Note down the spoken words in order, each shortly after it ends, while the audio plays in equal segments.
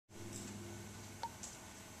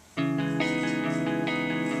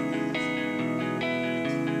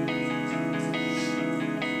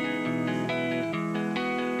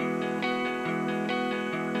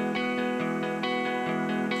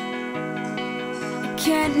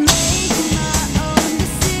can't make my own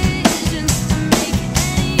decisions. I make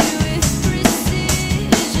any with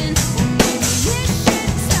precision. Or maybe you should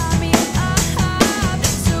tie me up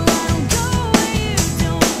so I don't go where you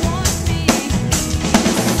don't want me.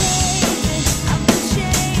 Say that I've been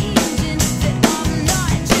changing, that I'm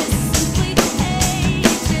not just simply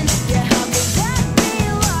aging. Yeah, how could that be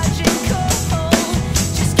logical?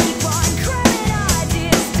 Just keep on cramming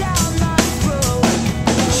ideas down my throat.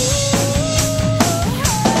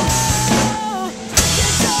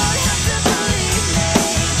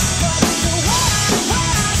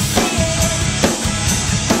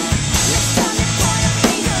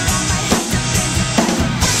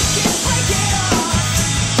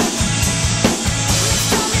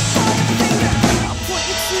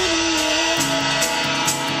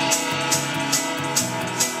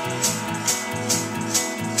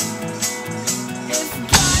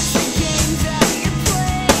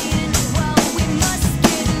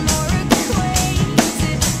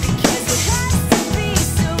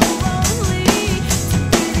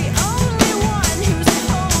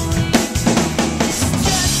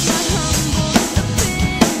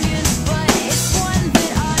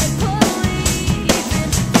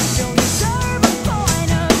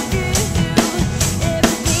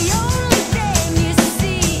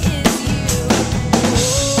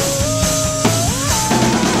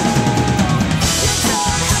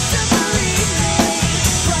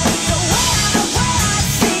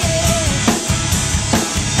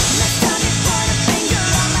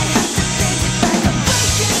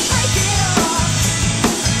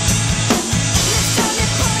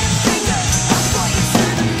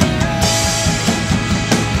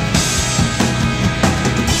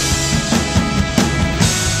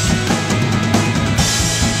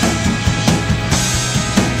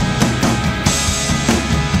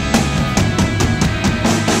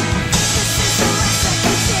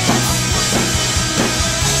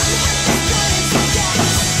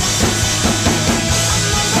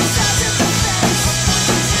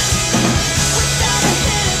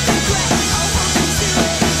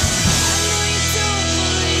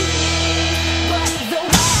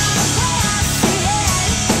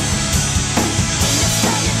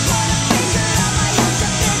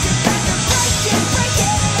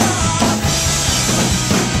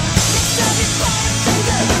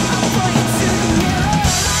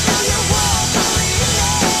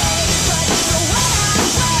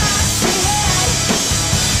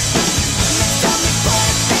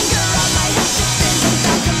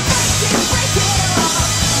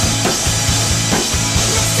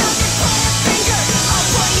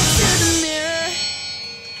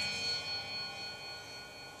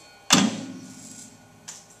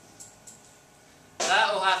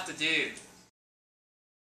 That'll have to do.